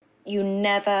you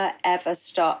never, ever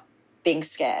stop being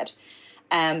scared.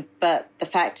 But the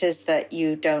fact is that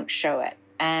you don't show it.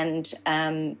 And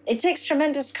it takes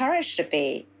tremendous courage to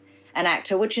be an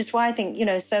actor, which is why I think,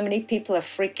 so many people are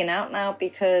freaking out now,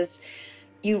 because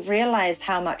you realize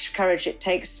how much courage it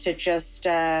takes to just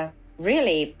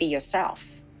really be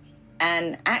yourself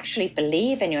and actually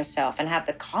believe in yourself and have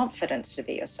the confidence to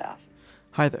be yourself.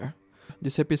 Hi there.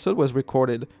 This episode was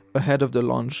recorded ahead of the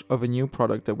launch of a new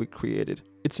product that we created.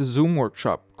 It's a Zoom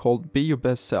workshop called Be Your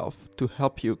Best Self to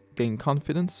help you gain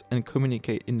confidence and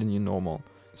communicate in the new normal.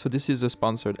 So this is a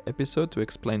sponsored episode to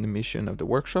explain the mission of the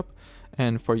workshop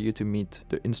and for you to meet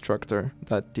the instructor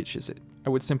that teaches it.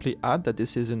 I would simply add that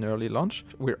this is an early launch.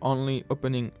 We're only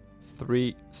opening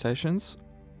 3 sessions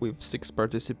with 6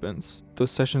 participants. Those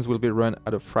sessions will be run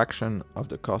at a fraction of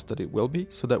the cost that it will be,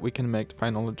 so that we can make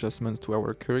final adjustments to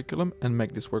our curriculum and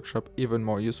make this workshop even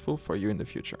more useful for you in the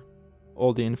future.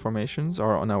 All the informations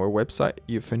are on our website,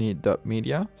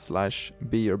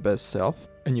 euphony.media/beyourbestself,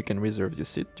 and you can reserve your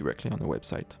seat directly on the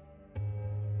website.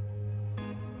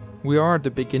 We are at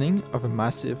the beginning of a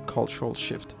massive cultural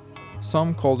shift.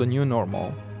 Some call the new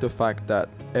normal the fact that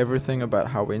everything about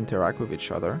how we interact with each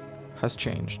other has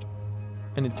changed.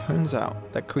 And it turns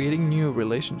out that creating new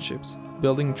relationships,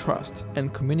 building trust,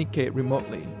 and communicate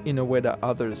remotely in a way that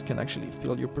others can actually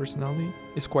feel your personality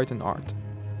is quite an art.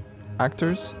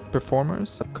 Actors,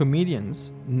 performers,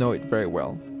 comedians know it very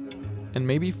well. And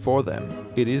maybe for them,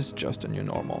 it is just a new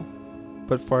normal.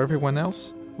 But for everyone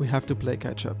else, we have to play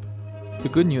catch up. The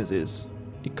good news is,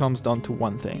 it comes down to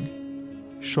one thing: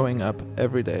 showing up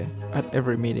every day at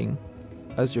every meeting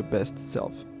as your best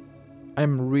self.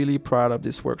 I'm really proud of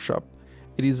this workshop.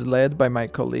 It is led by my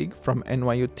colleague from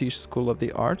NYU Tisch School of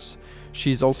the Arts.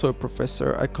 She is also a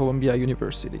professor at Columbia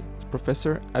University. It's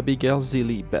Professor Abigail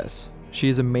Zealey Bess. She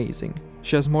is amazing.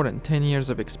 She has more than 10 years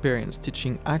of experience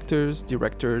teaching actors,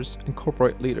 directors, and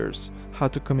corporate leaders how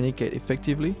to communicate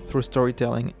effectively through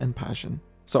storytelling and passion.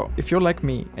 So, if you're like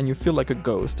me and you feel like a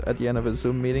ghost at the end of a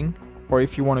Zoom meeting, or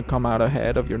if you want to come out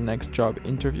ahead of your next job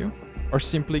interview, or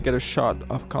simply get a shot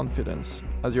of confidence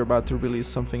as you're about to release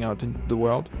something out into the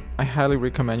world, I highly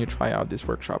recommend you try out this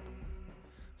workshop.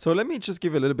 So let me just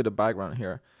give you a little bit of background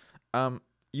here.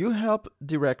 You help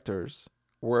directors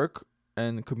work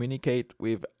and communicate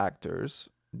with actors,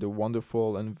 the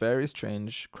wonderful and very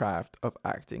strange craft of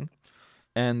acting.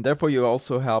 And therefore you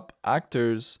also help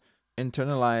actors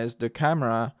internalize the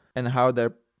camera and how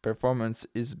their performance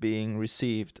is being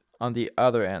received on the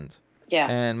other end. Yeah.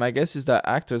 And my guess is that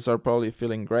actors are probably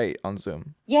feeling great on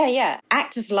Zoom. Yeah.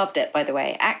 Actors loved it, by the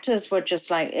way. Actors were just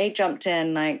they jumped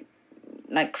in like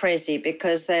crazy,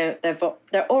 because they're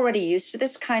already used to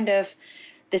this kind of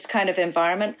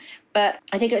environment. But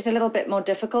I think it was a little bit more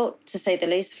difficult, to say the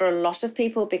least, for a lot of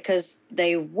people, because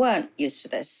they weren't used to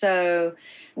this. So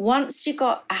once you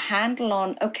got a handle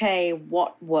on, okay,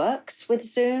 what works with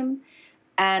Zoom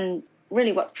and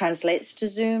really what translates to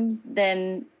Zoom,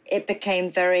 then it became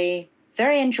very,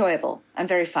 very enjoyable and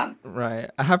very fun. Right.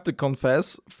 I have to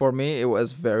confess, for me, it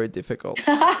was very difficult.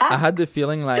 I had the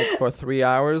feeling like for 3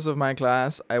 hours of my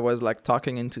class, I was like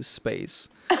talking into space.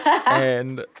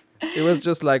 And it was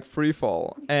just like free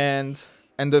fall. And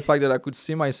the fact that I could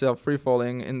see myself free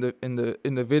falling in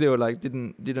the video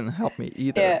didn't help me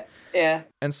either. Yeah.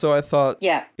 And so I thought,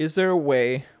 is there a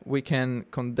way we can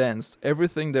condense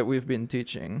everything that we've been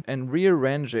teaching and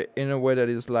rearrange it in a way that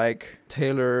is like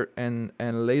tailored and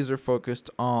laser focused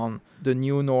on the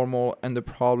new normal and the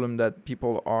problem that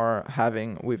people are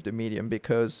having with the medium?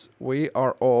 Because we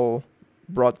are all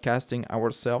broadcasting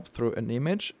ourselves through an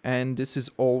image, and this is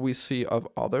all we see of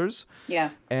others.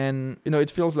 Yeah. And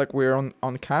it feels like we're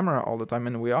on camera all the time,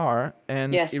 and we are,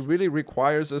 and yes. It really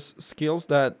requires us skills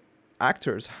that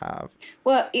actors have.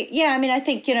 Well, yeah, I mean, I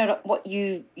think what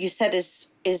you said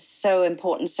is so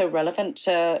important, so relevant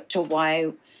to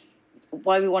why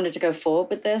we wanted to go forward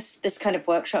with this kind of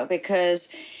workshop, because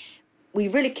we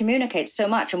really communicate so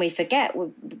much, and we forget.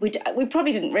 We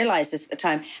probably didn't realize this at the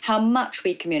time, how much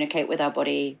we communicate with our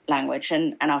body language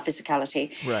and our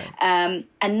physicality. Right. And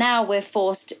now we're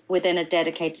forced within a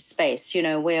dedicated space.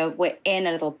 We're in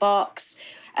a little box,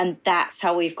 and that's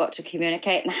how we've got to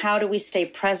communicate. And how do we stay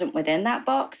present within that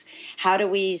box? How do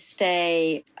we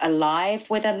stay alive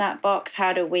within that box?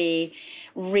 How do we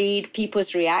read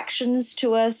people's reactions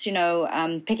to us?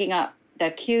 Picking up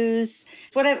their cues,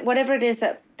 whatever it is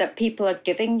that people are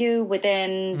giving you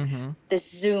within this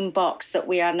Zoom box that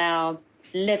we are now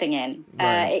living in.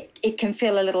 Right. It can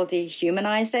feel a little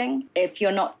dehumanizing if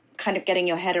you're not kind of getting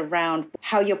your head around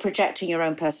how you're projecting your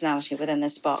own personality within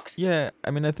this box. Yeah, I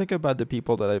mean, I think about the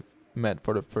people that I've met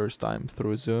for the first time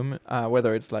through Zoom,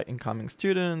 whether it's like incoming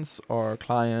students or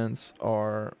clients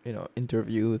or,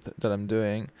 interviews that I'm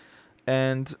doing.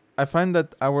 And I find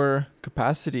that our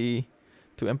capacity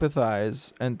to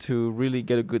empathize and to really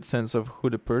get a good sense of who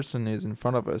the person is in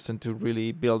front of us and to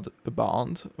really build a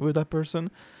bond with that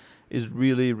person is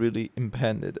really, really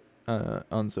impeded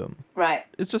on Zoom. Right.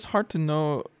 It's just hard to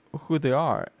know who they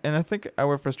are. And I think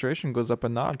our frustration goes up a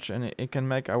notch, and it can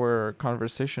make our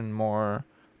conversation more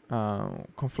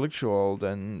conflictual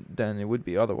than it would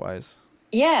be otherwise.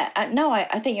 Yeah, no,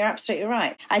 I think you're absolutely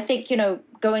right. I think,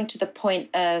 going to the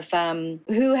point of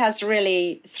who has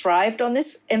really thrived on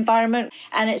this environment,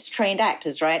 and it's trained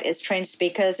actors, right? It's trained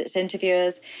speakers, it's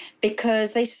interviewers,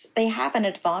 because they have an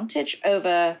advantage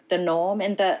over the norm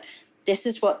in that this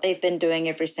is what they've been doing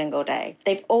every single day.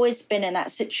 They've always been in that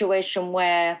situation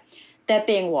where they're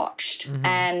being watched,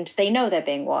 and they know they're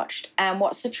being watched. And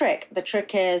what's the trick? The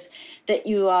trick is that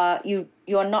you are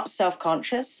not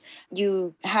self-conscious.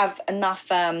 You have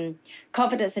enough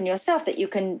confidence in yourself that you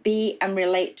can be and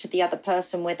relate to the other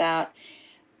person without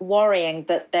worrying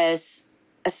that there's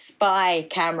a spy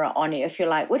camera on you, if you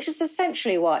like, which is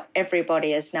essentially what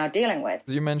everybody is now dealing with.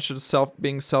 You mentioned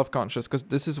being self-conscious, because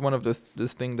this is one of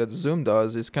this thing that Zoom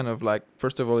does. Is kind of like,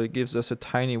 first of all, it gives us a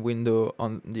tiny window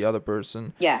on the other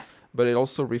person. Yeah. But it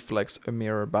also reflects a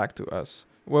mirror back to us.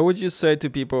 What would you say to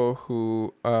people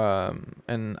who,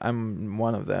 and I'm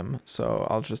one of them, so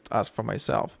I'll just ask for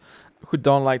myself, who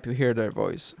don't like to hear their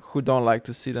voice, who don't like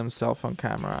to see themselves on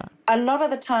camera? A lot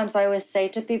of the times I always say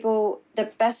to people, the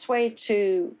best way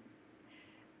to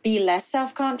be less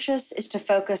self-conscious is to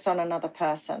focus on another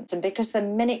person. And because the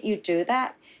minute you do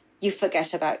that, you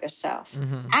forget about yourself.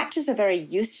 Actors are very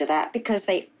used to that because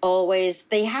they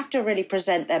have to really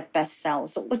present their best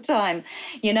selves all the time,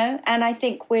 And I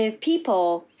think with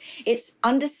people, it's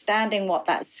understanding what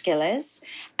that skill is,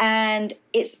 and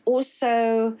it's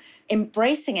also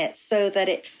embracing it so that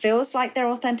it feels like their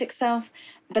authentic self,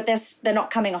 but they're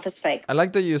not coming off as fake. I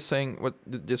like that you're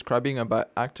describing about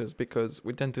actors, because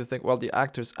we tend to think, well, the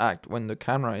actors act when the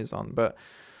camera is on, but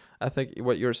I think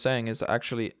what you're saying is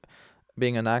actually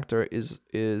being an actor is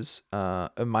a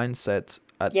mindset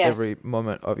at every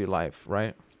moment of your life,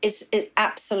 right? It's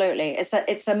absolutely. It's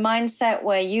a mindset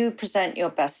where you present your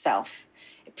best self.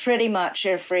 Pretty much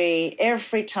every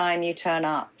time you turn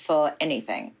up for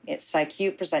anything, it's like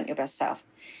you present your best self.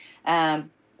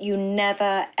 You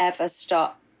never ever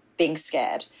stop being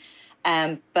scared,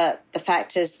 but the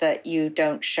fact is that you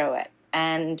don't show it,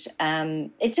 and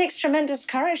it takes tremendous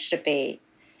courage to be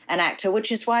an actor,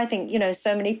 which is why I think,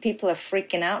 so many people are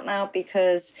freaking out now,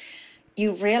 because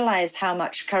you realize how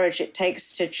much courage it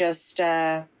takes to just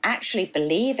actually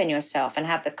believe in yourself and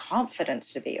have the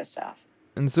confidence to be yourself.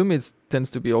 And Zoom tends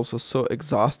to be also so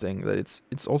exhausting that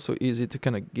it's also easy to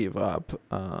kind of give up.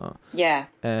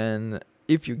 And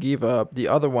if you give up, the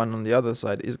other one on the other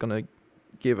side is going to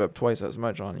give up twice as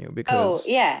much on you, because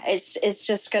it's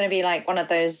just going to be like one of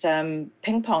those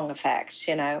ping pong effects,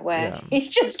 where you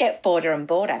just get border and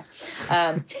border. So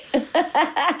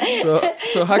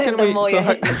how can the more you're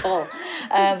hitting the ball.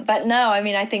 But no, I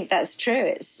mean, I think that's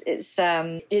true.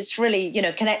 It's really,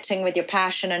 connecting with your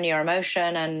passion and your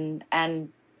emotion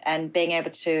and being able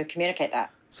to communicate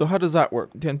that. So how does that work?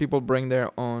 Can people bring their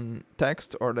own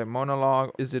text or their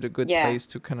monologue? Is it a good place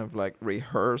to kind of like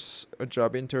rehearse a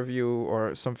job interview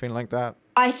or something like that?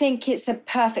 I think it's a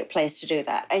perfect place to do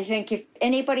that. I think if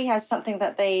anybody has something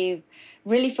that they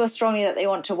really feel strongly that they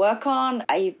want to work on,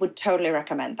 I would totally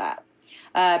recommend that.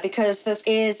 Because this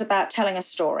is about telling a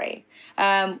story.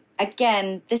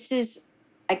 This is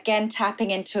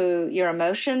tapping into your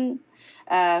emotion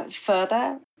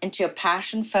further, into your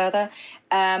passion further.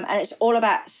 And it's all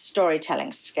about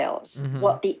storytelling skills,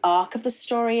 what the arc of the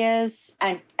story is,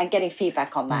 and getting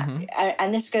feedback on that.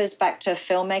 And this goes back to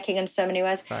filmmaking in so many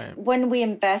ways. Right. When we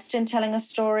invest in telling a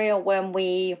story, or when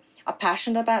we are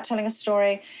passionate about telling a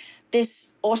story,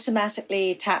 this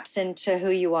automatically taps into who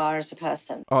you are as a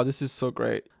person. Oh, this is so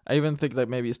great. I even think that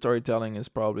maybe storytelling is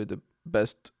probably the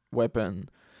best weapon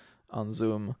on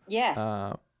Zoom.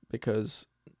 Yeah. Because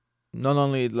not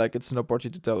only like it's an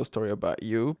opportunity to tell a story about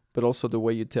you, but also the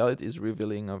way you tell it is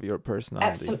revealing of your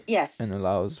personality. Absolutely, yes. And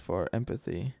allows for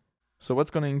empathy. So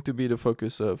what's going to be the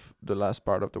focus of the last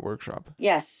part of the workshop?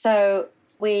 Yes, so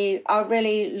we are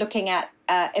really looking at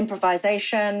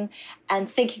improvisation and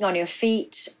thinking on your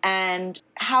feet, and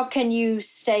how can you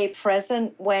stay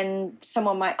present when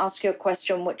someone might ask you a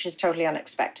question which is totally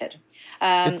unexpected.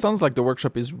 It sounds like the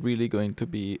workshop is really going to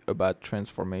be about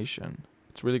transformation.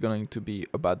 It's really going to be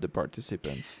about the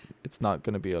participants. It's not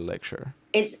going to be a lecture.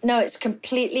 It's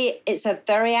a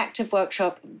very active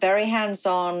workshop, very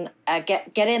hands-on.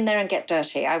 Get in there and get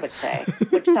dirty, I would say,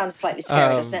 which sounds slightly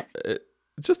scary, doesn't it?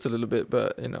 Just a little bit,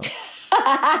 but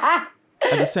at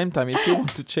the same time, if you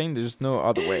want to change, there's no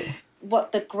other way.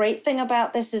 What the great thing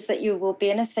about this is that you will be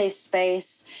in a safe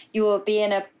space. You will be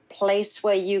in a place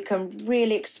where you can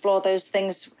really explore those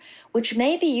things which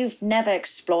maybe you've never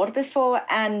explored before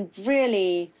and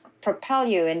really propel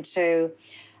you into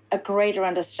a greater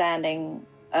understanding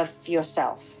of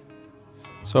yourself.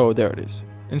 So there it is.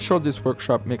 In short, this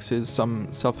workshop mixes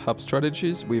some self-help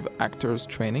strategies with actors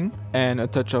training and a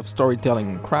touch of storytelling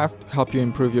and craft to help you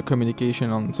improve your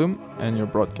communication on Zoom and your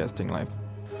broadcasting life.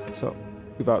 So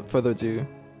without further ado,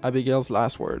 Abigail's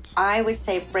last words. I would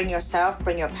say bring yourself,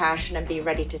 bring your passion, and be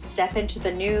ready to step into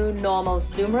the new normal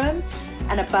Zoom room.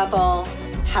 And above all,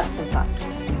 have some fun.